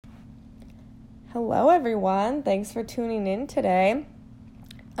Hello, everyone. Thanks for tuning in today.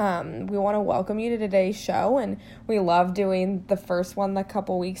 We want to welcome you to today's show, and we love doing the first one a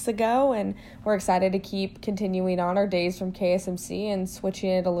couple weeks ago, and we're excited to keep continuing on our days from KSMC and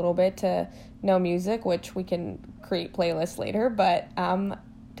switching it a little bit to no music, which we can create playlists later, but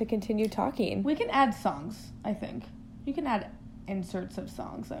to continue talking. We can add songs, I think. You can add inserts of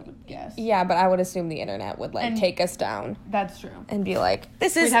songs, I would guess. Yeah, but I would assume the internet would take us down. That's true. And be like, you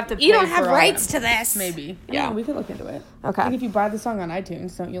pay don't have for rights to this. Maybe. Yeah. We could look into it. Okay. Like if you buy the song on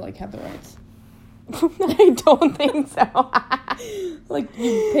iTunes, don't you have the rights? I don't think so. Like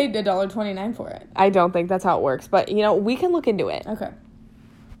you paid $1.29 for it. I don't think that's how it works, but we can look into it. Okay.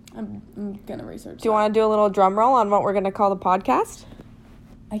 I'm gonna research. Do you want to do a little drum roll on what we're gonna call the podcast?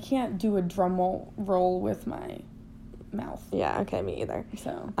 I can't do a drum roll with my mouth. Yeah, okay, me either.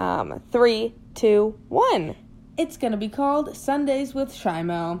 So 3, 2, 1. It's gonna be called Sundays with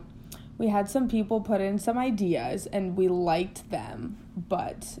Shymo. We had some people put in some ideas and we liked them,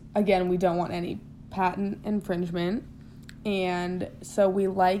 but again, we don't want any patent infringement. And so we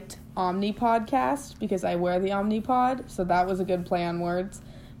liked Omni Podcast because I wear the Omnipod, so that was a good play on words.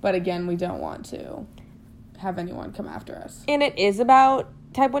 But again, we don't want to have anyone come after us. And it is about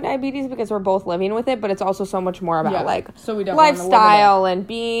type 1 diabetes because we're both living with it, but it's also so much more about so we don't lifestyle and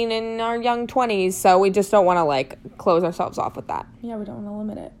being in our young 20s, so we just don't want to close ourselves off with that. Yeah, we don't want to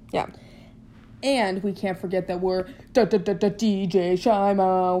limit it. Yeah. And we can't forget that we're DJ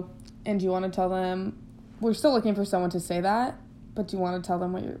Shymo. And do you want to tell them, we're still looking for someone to say that, but do you want to tell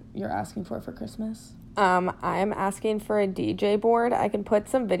them what you're asking for Christmas? I'm asking for a DJ board. I can put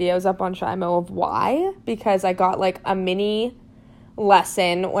some videos up on Shymo of why, because I got a mini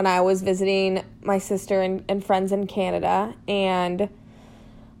lesson when I was visiting my sister and friends in Canada, and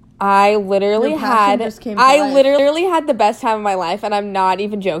I literally had the best time of my life, and I'm not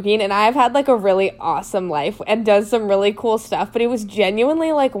even joking, and I've had a really awesome life and does some really cool stuff, but it was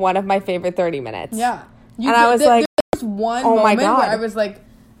genuinely one of my favorite 30 minutes. Yeah. I was there was one moment my God. where I was like,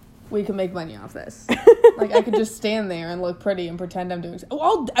 we can make money off this. I could just stand there and look pretty and pretend I'm doing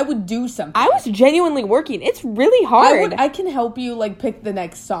something. I would do something. I was genuinely working. It's really hard. I can help you, pick the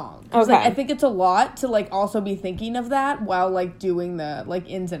next song. Okay. I think it's a lot to, also be thinking of that while, doing the,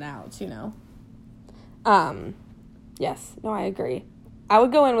 ins and outs, Yes. No, I agree. I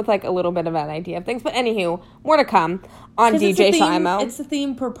would go in with, a little bit of an idea of things. But anywho, more to come on DJ Shymo. It's the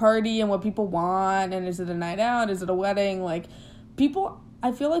theme per party and what people want. And is it a night out? Is it a wedding? People...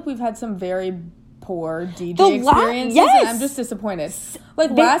 I feel like we've had some very poor DJ experiences, yes! And I'm just disappointed.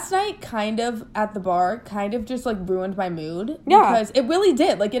 Last night, kind of, at the bar, kind of just, ruined my mood. Yeah. Because it really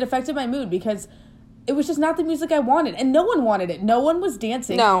did. It affected my mood because it was just not the music I wanted. And no one wanted it. No one was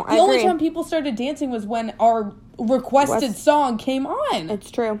dancing. No, I agree. The only time people started dancing was when our requested song came on. It's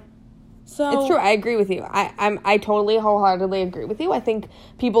true. So it's true. I agree with you. I totally wholeheartedly agree with you. I think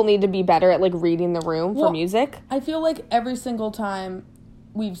people need to be better at, reading the room for music. I feel like every single time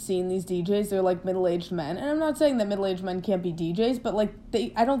we've seen these DJs, they're middle-aged men, and I'm not saying that middle-aged men can't be DJs, but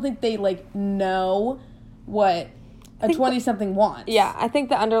I don't think they know what a 20-something wants. Yeah, I think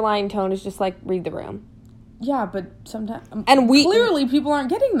the underlying tone is just read the room. Yeah, but sometimes clearly people aren't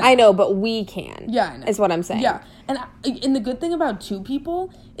getting that. I know, but we can. Yeah, I know. Is what I'm saying. Yeah, and the good thing about two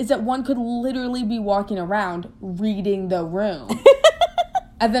people is that one could literally be walking around reading the room.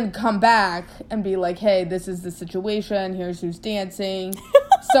 And then come back and be like, hey, this is the situation. Here's who's dancing.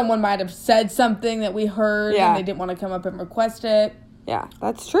 Someone might have said something that we heard and they didn't want to come up and request it. Yeah,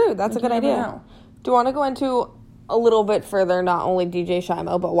 that's true. That's a good idea. Do you want to go into a little bit further, not only DJ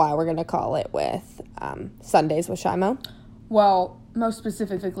Shymo, but why we're going to call it with Sundays with Shymo? Well, most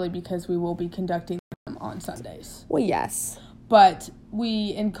specifically because we will be conducting them on Sundays. Well, yes. But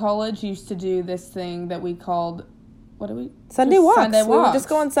we, in college, used to do this thing that we called... Sunday walks. We would just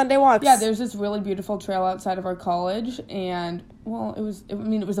go on Sunday walks. Yeah, there's this really beautiful trail outside of our college, and, it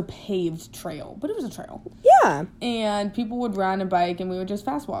was a paved trail, but it was a trail. Yeah. And people would run and bike, and we would just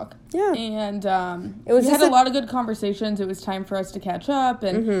fast walk. Yeah. And we had a lot of good conversations. It was time for us to catch up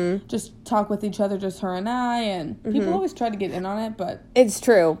and just talk with each other, just her and I, and people always tried to get in on it, but... It's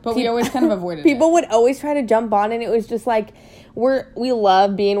true. But we always kind of avoided People would always try to jump on, and it was just we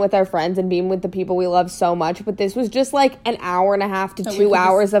love being with our friends and being with the people we love so much, but this was just an hour and a half to 2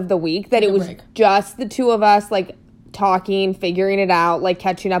 hours of the week that it was just the two of us talking, figuring it out,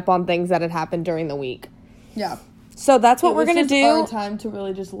 catching up on things that had happened during the week. Yeah. So that's what we're gonna do. Our time to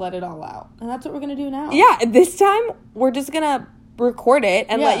really just let it all out, and that's what we're gonna do now. Yeah, this time we're just gonna record it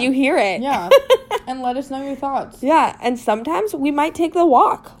and let you hear it. Yeah. And let us know your thoughts. Yeah, and sometimes we might take the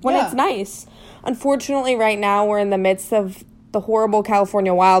walk when it's nice. Unfortunately, right now we're in the midst of the horrible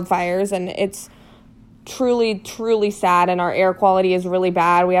California wildfires, and it's truly, truly sad, and our air quality is really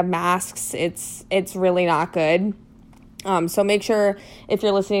bad. We have masks. It's really not good. So make sure, if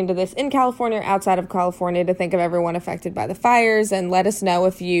you're listening to this in California or outside of California, to think of everyone affected by the fires, and let us know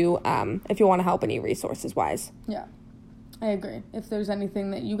if you want to help any resources wise. Yeah, I agree. If there's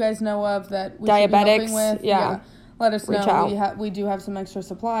anything that you guys know of that we diabetics, should be helping with, yeah, let us reach know. out. We do have some extra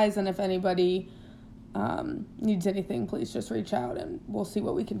supplies, and if anybody needs anything, please just reach out, and we'll see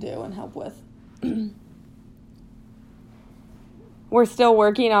what we can do and help with. We're still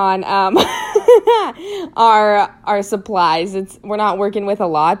working on our supplies. We're not working with a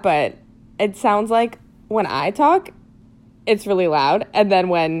lot, but it sounds like when I talk, it's really loud, and then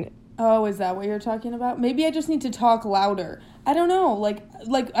when... Oh, is that what you're talking about? Maybe I just need to talk louder. I don't know. Like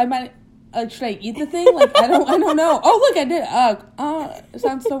I might... should I eat the thing? Like, I don't know. Oh, look, I did. It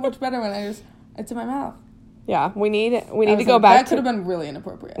sounds so much better when it's in my mouth. Yeah, we need to go back. That could have been really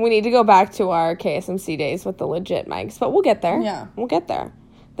inappropriate. We need to go back to our KSMC days with the legit mics, but we'll get there. Yeah. We'll get there.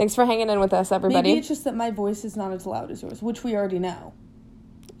 Thanks for hanging in with us, everybody. Maybe it's just that my voice is not as loud as yours, which we already know.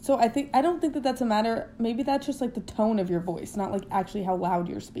 So I don't think that that's a matter. Maybe that's just like the tone of your voice, not like actually how loud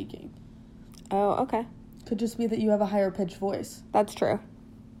you're speaking. Oh, okay. Could just be that you have a higher pitched voice. That's true.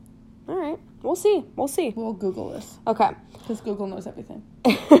 All right. We'll see. We'll Google this. Okay. Because Google knows everything.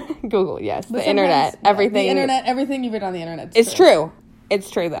 Google, yes. But the internet. Everything. The internet, everything you read on the internet. It's true.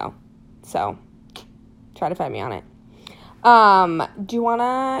 It's true, though. So, try to find me on it. Do you want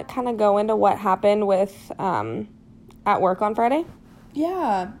to kind of go into what happened with at work on Friday?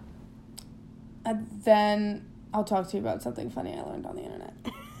 Yeah. And then I'll talk to you about something funny I learned on the internet.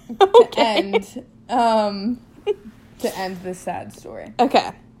 Okay. To end this sad story.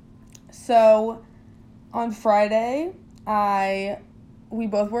 Okay. So, on Friday, we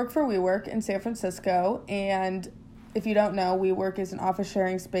both work for WeWork in San Francisco, and if you don't know, WeWork is an office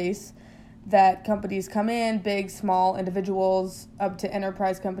sharing space that companies come in, big, small, individuals, up to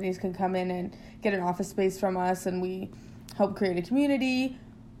enterprise companies can come in and get an office space from us, and we help create a community,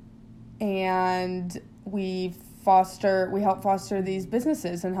 and we help foster these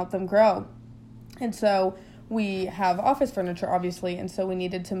businesses and help them grow. And so we have office furniture, obviously, and so we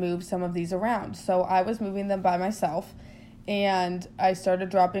needed to move some of these around. So I was moving them by myself, and I started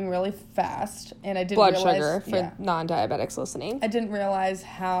dropping really fast, and I didn't realize... Blood sugar for non-diabetics listening. I didn't realize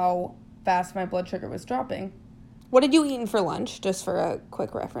how fast my blood sugar was dropping. What did you eat for lunch, just for a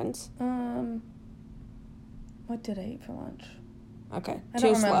quick reference? What did I eat for lunch? Okay. I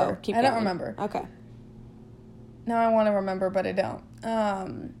don't remember. Slow. Keep I don't going. remember. Okay. Now I want to remember, but I don't.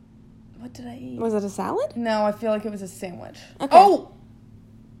 What did I eat? Was it a salad? No, I feel like it was a sandwich. Okay. Oh!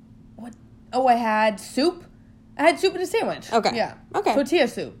 What? Oh, I had soup? I had soup in a sandwich. Okay. Yeah. Okay. Tortilla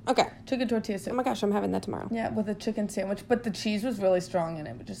soup. Okay. Chicken tortilla soup. Oh my gosh, I'm having that tomorrow. Yeah, with a chicken sandwich. But the cheese was really strong in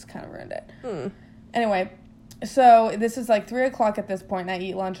it, which just kind of ruined it. Hmm. Anyway, so this is like 3 o'clock at this point, and I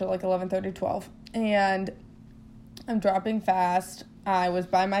eat lunch at like 11:30, 12. And I'm dropping fast. I was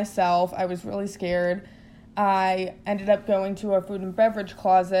by myself. I was really scared. I ended up going to a food and beverage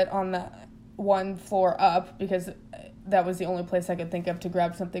closet on the one floor up because that was the only place I could think of to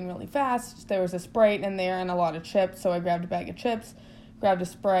grab something really fast. There was a Sprite in there and a lot of chips, so I grabbed a bag of chips, grabbed a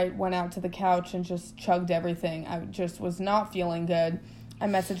Sprite, went out to the couch, and just chugged everything. I just was not feeling good. I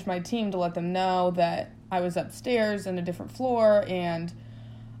messaged my team to let them know that I was upstairs in a different floor, and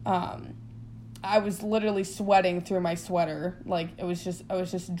I was literally sweating through my sweater. Like, I was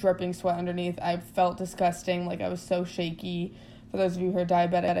just dripping sweat underneath. I felt disgusting. Like, I was so shaky. For those of you who are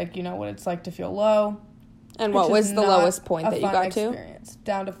diabetic, you know what it's like to feel low. And what was the lowest point that you got experience.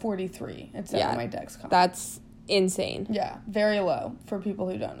 Down to 43. It said on my Dexcom. That's insane. Yeah, very low for people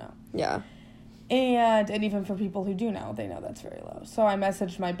who don't know. Yeah. And even for people who do know, they know that's very low. So I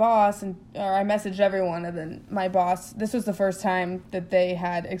messaged my boss, or I messaged everyone, and then my boss, this was the first time that they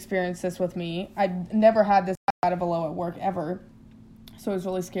had experienced this with me. I'd never had this out of a low at work ever, so it was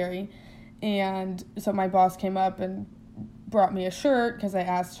really scary. And so my boss came up and brought me a shirt because I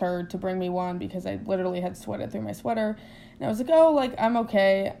asked her to bring me one because I literally had sweated through my sweater. And I was like, oh, like, I'm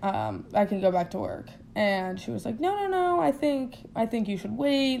okay. I can go back to work. And she was like, no, I think you should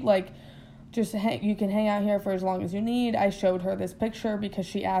wait. Like, just you can hang out here for as long as you need. I showed her this picture because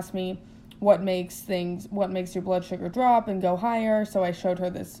she asked me what makes your blood sugar drop and go higher. So I showed her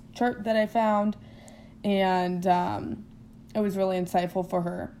this chart that I found, and it was really insightful for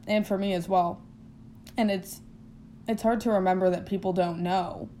her and for me as well. And it's hard to remember that people don't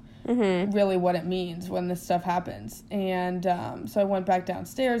know really what it means when this stuff happens. And so I went back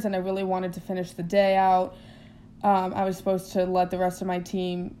downstairs, and I really wanted to finish the day out. I was supposed to let the rest of my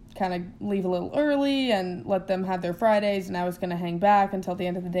team kind of leave a little early and let them have their Fridays, and I was going to hang back until the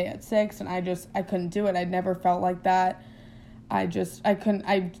end of the day at 6, and I couldn't do it. I'd never felt like that. I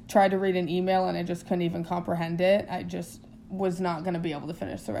tried to read an email, and I just couldn't even comprehend it. I just was not going to be able to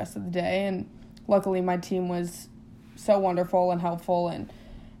finish the rest of the day, and luckily my team was so wonderful and helpful, and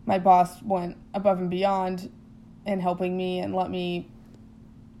my boss went above and beyond in helping me and let me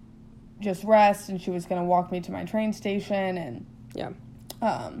just rest, and she was going to walk me to my train station, and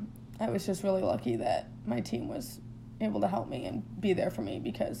I was just really lucky that my team was able to help me and be there for me,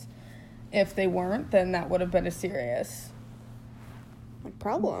 because if they weren't, then that would have been a serious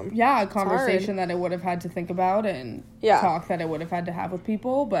problem. Yeah, a conversation that I would have had to think about, and talk that I would have had to have with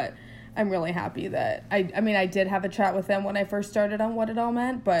people. But I'm really happy that I did have a chat with them when I first started on what it all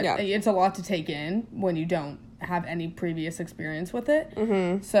meant, but it's a lot to take in when you don't have any previous experience with it.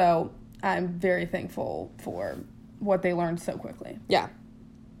 Mm-hmm. So I'm very thankful for what they learned so quickly. Yeah.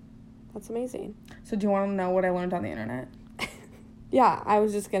 That's amazing. So do you want to know what I learned on the internet? Yeah, I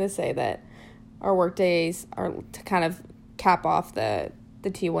was just going to say that our work days are to kind of cap off the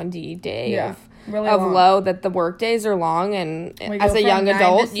T1D day of low, that the work days are long, and as a young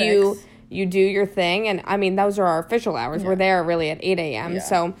adult, you do your thing. And I mean, those are our official hours. Yeah. We're there really at 8 a.m. Yeah.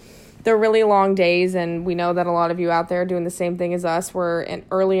 So they're really long days, and we know that a lot of you out there are doing the same thing as us. We're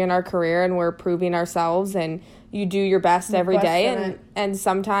early in our career, and we're proving ourselves, and you do your best every day, and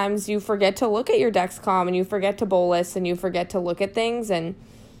sometimes you forget to look at your Dexcom, and you forget to bolus, and you forget to look at things, and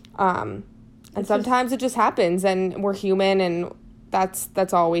sometimes it just happens, and we're human, and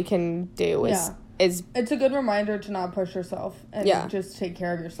that's all we can do is it's a good reminder to not push yourself and just take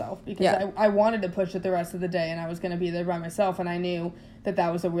care of yourself, because I wanted to push it the rest of the day, and I was going to be there by myself, and I knew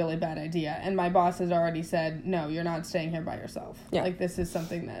that was a really bad idea, and my boss has already said, no, you're not staying here by yourself. Like, this is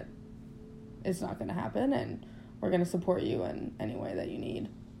something that is not going to happen, and we're going to support you in any way that you need.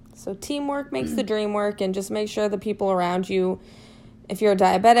 So teamwork makes the dream work, and just make sure the people around you, if you're a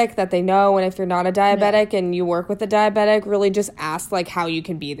diabetic, that they know, and if you're not a diabetic and you work with a diabetic, really just ask, like, how you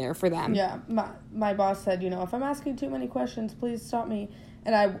can be there for them. Yeah, my boss said, if I'm asking too many questions, please stop me.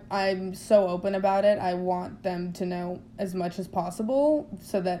 And I'm so open about it. I want them to know as much as possible,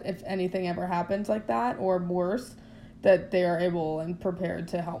 so that if anything ever happens like that, or worse, that they are able and prepared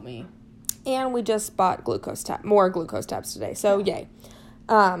to help me. And we just bought more glucose tabs today, so yay.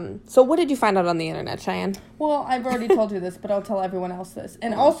 So what did you find out on the internet, Cheyenne? Well, I've already told you this, but I'll tell everyone else this.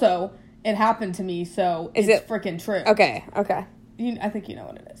 And also, it happened to me, so it's freaking true. Okay. I think you know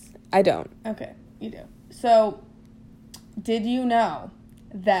what it is. I don't. Okay, you do. So, did you know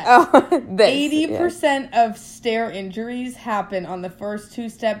that 80% of stair injuries happen on the first 2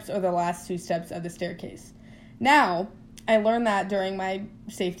 steps or the last 2 steps of the staircase? Now, I learned that during my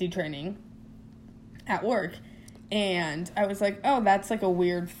safety training at work, and I was like, oh, that's like a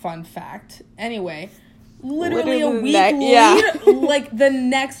weird fun fact. Anyway, literally a week later, like the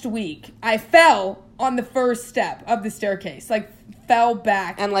next week, I fell on the first step of the staircase, like fell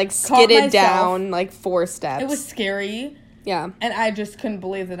back. And like skidded down like 4 steps. It was scary. Yeah. And I just couldn't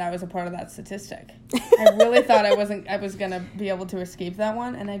believe that I was a part of that statistic. I really thought I was going to be able to escape that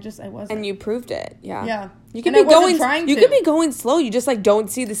one, and I wasn't. And you proved it. Yeah. Yeah. You could be going slow. You just like don't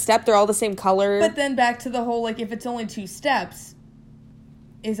see the step. They're all the same color. But then back to the whole, like, if it's only 2 steps,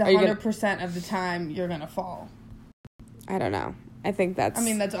 is 100% of the time you're going to fall. I don't know. I think that's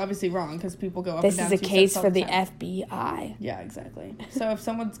obviously wrong, because people go up and down. This is a case for the FBI. Yeah, exactly. So if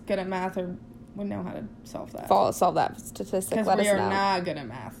someone's good at math or would know how to solve that. Solve that statistic. Because we are not good at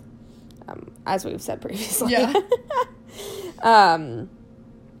math. As we've said previously. Yeah.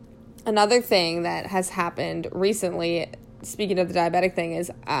 Another thing that has happened recently, speaking of the diabetic thing,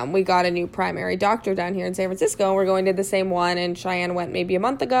 is we got a new primary doctor down here in San Francisco, and we're going to the same one, and Cheyenne went maybe a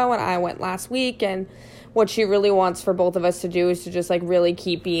month ago, and I went last week, and what she really wants for both of us to do is to just, like, really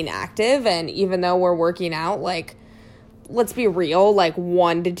keep being active, and even though we're working out, like, let's be real, like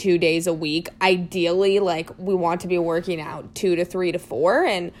 1 to 2 days a week. Ideally, like, we want to be working out 2 to 3 to 4,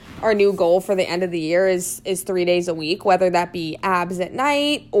 and our new goal for the end of the year is 3 days a week, whether that be abs at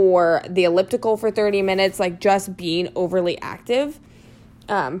night or the elliptical for 30 minutes, like just being overly active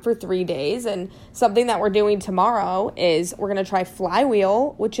for 3 days. And something that we're doing tomorrow is we're going to try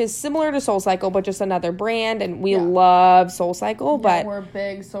Flywheel, which is similar to SoulCycle, but just another brand, and we love SoulCycle. But we're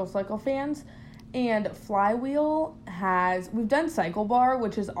big SoulCycle fans. And Flywheel we've done Cycle Bar,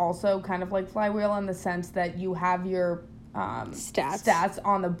 which is also kind of like Flywheel in the sense that you have your stats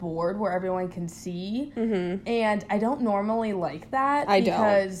on the board where everyone can see. Mm-hmm. And I don't normally like that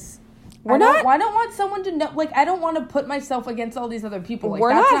because I don't want someone to know. Like, I don't want to put myself against all these other people. Like,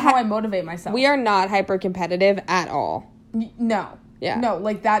 that's not how I motivate myself. We are not hyper competitive at all. No. Yeah. No,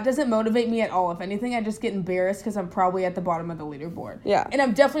 like, that doesn't motivate me at all. If anything, I just get embarrassed because I'm probably at the bottom of the leaderboard. Yeah. And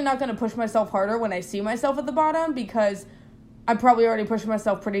I'm definitely not going to push myself harder when I see myself at the bottom because I'm probably already pushing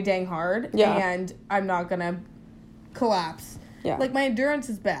myself pretty dang hard. Yeah. And I'm not going to collapse. Yeah. Like, my endurance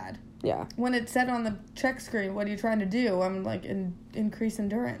is bad. Yeah. When it's set on the check screen, what are you trying to do? I'm like, increase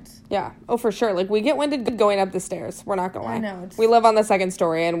endurance. Yeah. Oh, for sure. Like, we get winded going up the stairs. We're not gonna lie. I know. We live on the second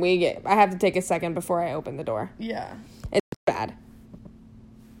story, and I have to take a second before I open the door. Yeah. It's bad.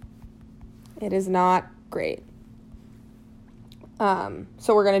 It is not great. So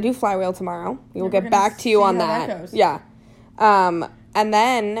we're gonna do flywheel tomorrow. We will get back to you on that. Goes. Yeah. And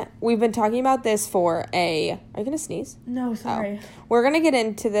then we've been talking about this for Are you gonna sneeze? No, sorry. Oh. We're gonna get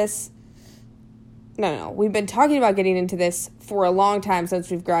into this. No. We've been talking about getting into this for a long time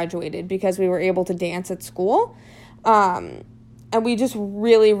since we've graduated because we were able to dance at school. And we just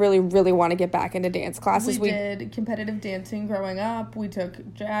really, really, really want to get back into dance classes. We did competitive dancing growing up. We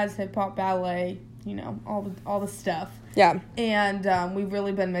took jazz, hip hop, ballet, all the stuff. Yeah. And we've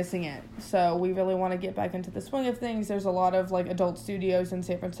really been missing it. So we really want to get back into the swing of things. There's a lot of like adult studios in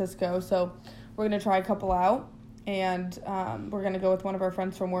San Francisco. So we're going to try a couple out. And we're going to go with one of our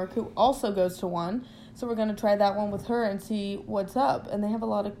friends from work who also goes to one. So we're going to try that one with her and see what's up. And they have a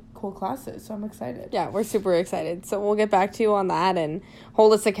lot of cool classes, so I'm excited. Yeah, we're super excited. So we'll get back to you on that and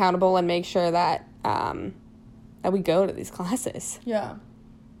hold us accountable and make sure that that we go to these classes. Yeah.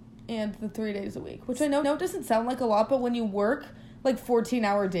 And the 3 days a week, which I know doesn't sound like a lot, but when you work like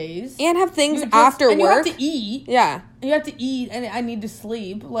 14-hour days and have things after work, you have to eat. Yeah. You have to eat, and I need to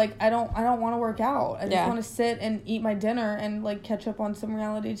sleep. Like, I don't want to work out. I just want to sit and eat my dinner and like catch up on some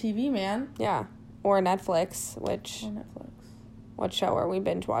reality TV, man. Yeah. Or Netflix, What show are we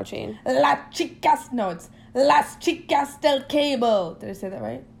binge watching? It's Las Chicas del Cable. Did I say that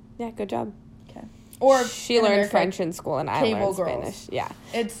right? Yeah, good job. Okay. Or she learned America, French in school and I learned Spanish. Yeah.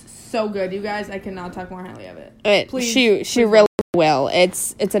 It's so good, you guys. I cannot talk more highly of it. Please, she really will.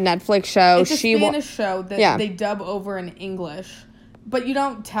 It's a Netflix show. It's a Spanish show that they dub over in English, but you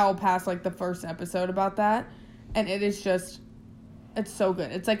don't tell past like the first episode about that, and it is just, it's so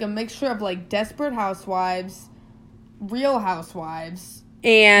good. It's like a mixture of like Desperate Housewives, Real Housewives,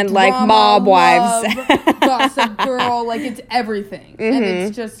 and drama, like Mob Wives, Gossip Girl. Like, it's everything, and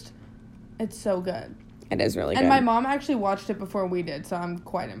it's just, it's so good. It is really good. And my mom actually watched it before we did, so I'm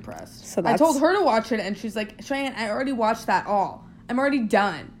quite impressed. So I told her to watch it, and she's like, Cheyenne, I already watched that all. I'm already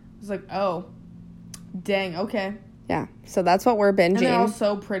done. I was like, oh, dang, okay. Yeah, so that's what we're binging. And they're all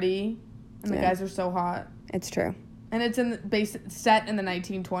so pretty, and the guys are so hot. It's true. And it's set in the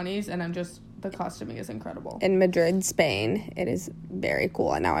 1920s, and the costuming is incredible. In Madrid, Spain. It is very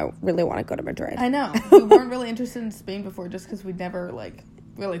cool, and now I really want to go to Madrid. I know. We weren't really interested in Spain before just because we'd never, like,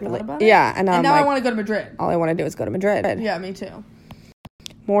 really thought about it. Yeah, and now I want to go to Madrid. All I want to do is go to Madrid. Yeah, me too.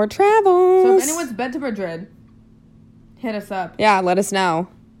 More travels. So if anyone's been to Madrid, hit us up. Yeah, let us know.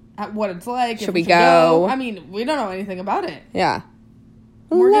 At what it's like. Should we go? I mean, we don't know anything about it. Yeah.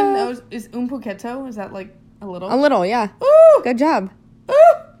 Morgan knows. Is un poquito? Is that like a little? A little, yeah. Ooh! Good job.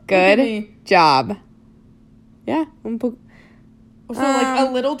 Ooh! Good job. Yeah. So like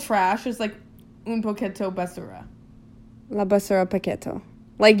a little trash is like un poquito basura. La basura paqueto.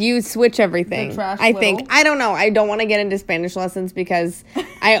 Like, you switch everything. The trash I think. I don't know. I don't want to get into Spanish lessons because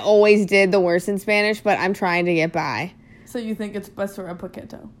I always did the worst in Spanish, but I'm trying to get by. So you think it's basura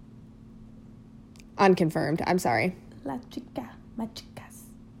paqueto? Unconfirmed. I'm sorry. La chica, my chicas.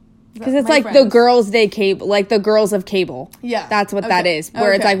 Because it's like the girls' day cable, like the girls of cable. Yeah. That's what that is.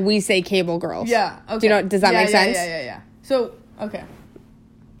 Where it's like we say cable girls. Yeah. Okay. Does that make sense? Yeah. So, okay.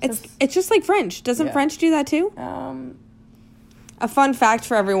 It's just like French. Doesn't French do that too? A fun fact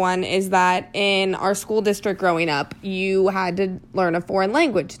for everyone is that in our school district growing up, you had to learn a foreign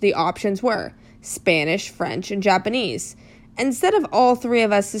language. The options were Spanish, French, and Japanese. Instead of all three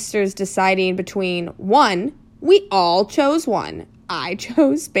of us sisters deciding between one, we all chose one. I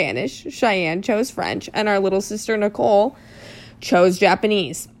chose Spanish, Cheyenne chose French, and our little sister Nicole chose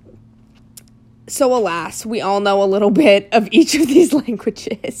Japanese. So alas, we all know a little bit of each of these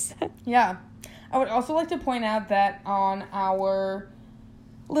languages. Yeah. I would also like to point out that on our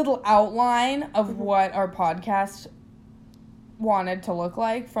little outline of what our podcast wanted to look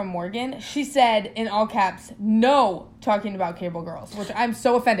like from Morgan, she said in all caps, no talking about cable girls, which I'm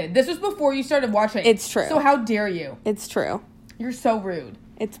so offended. This was before you started watching. It's true. So how dare you? It's true. You're so rude.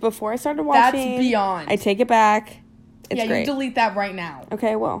 It's before I started watching. That's beyond. I take it back. It's great. You delete that right now.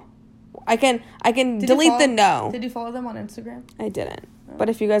 Okay, well. I can delete the no. Did you follow them on Instagram? I didn't. But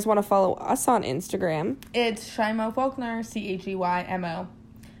if you guys want to follow us on Instagram, it's Shymo Faulkner, CHEYMO,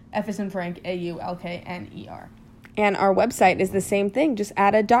 F as in Frank, AULKNER. And our website is the same thing, just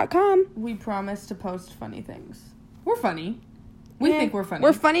added.com. We promise to post funny things. We're funny. We think we're funny.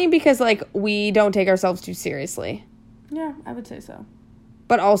 We're funny because, like, we don't take ourselves too seriously. Yeah, I would say so.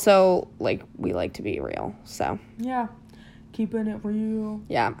 But also, like, we like to be real, so. Yeah, keeping it real.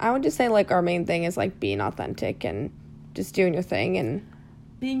 Yeah, I would just say, like, our main thing is, like, being authentic and just doing your thing and...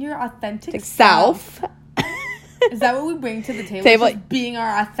 Being your authentic self. Is that what we bring to the table? Just being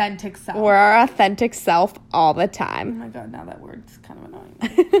our authentic self. We're our authentic self all the Oh time. my god, now that word's kind of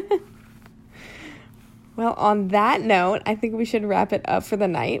annoying. Well, on that note, I think we should wrap it up for the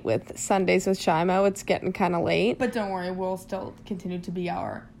night with Sundays with Shimo. It's getting kind of late. But don't worry, we'll still continue to be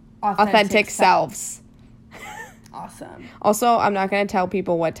our authentic selves. Awesome. Also, I'm not going to tell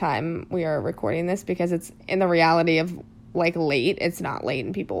people what time we are recording this because it's in the reality of, like, late. It's not late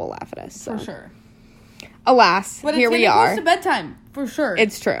and people will laugh at us. So. For sure. Alas, but here we it's are. Close to bedtime, for sure.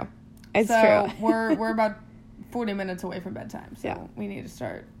 It's true. It's so true. we're about 40 minutes away from bedtime, so yeah. we need to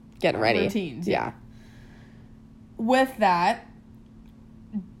start getting ready. Routines. Yeah. With that,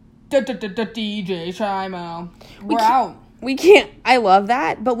 DJ Shimo, we're out. We can't. I love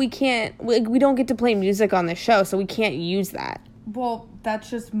that, but we can't. We don't get to play music on the show, so we can't use that. Well,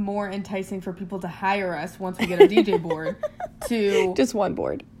 that's just more enticing for people to hire us once we get a DJ board to just one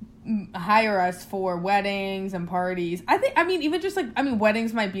board. Hire us for weddings and parties. I mean, even just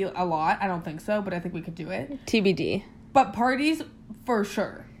weddings might be a lot. I don't think so, but I think we could do it. TBD. But parties, for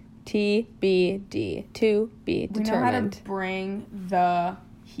sure. TBD. To be determined. We know how to bring the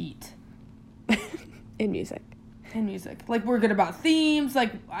heat. In music. In music. Like, we're good about themes.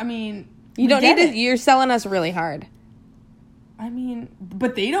 Like, I mean... You don't need to... You're selling us really hard. I mean,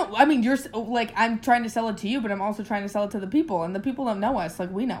 but they don't... I mean, you're... Like, I'm trying to sell it to you, but I'm also trying to sell it to the people. And the people don't know us.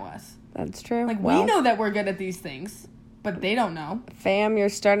 Like, we know us. That's true. Like, we know that we're good at these things. But they don't know. Fam, you're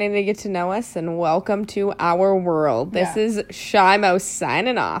starting to get to know us, and welcome to our world. This is Shimo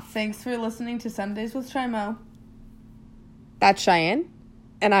signing off. Thanks for listening to Sundays with Shimo. That's Cheyenne.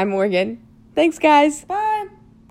 And I'm Morgan. Thanks, guys. Bye.